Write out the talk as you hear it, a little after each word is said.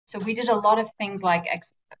So we did a lot of things like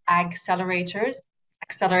accelerators,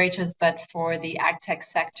 but for the ag tech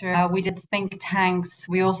sector. We did think tanks.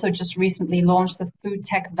 We also just recently launched the Food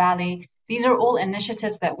Tech Valley. These are all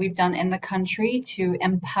initiatives that we've done in the country to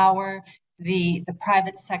empower the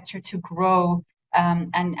private sector to grow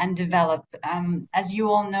and develop. As you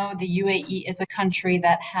all know, the UAE is a country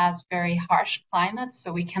that has very harsh climates,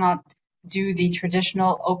 so we cannot do the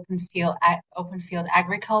traditional open field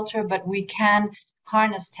agriculture, but we can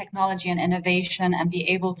harness technology and innovation and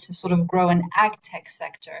be able to sort of grow an ag tech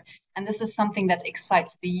sector. And this is something that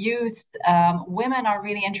excites the youth. Women are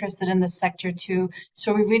really interested in this sector too.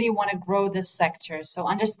 So we really want to grow this sector. So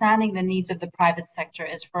understanding the needs of the private sector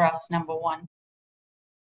is for us number one.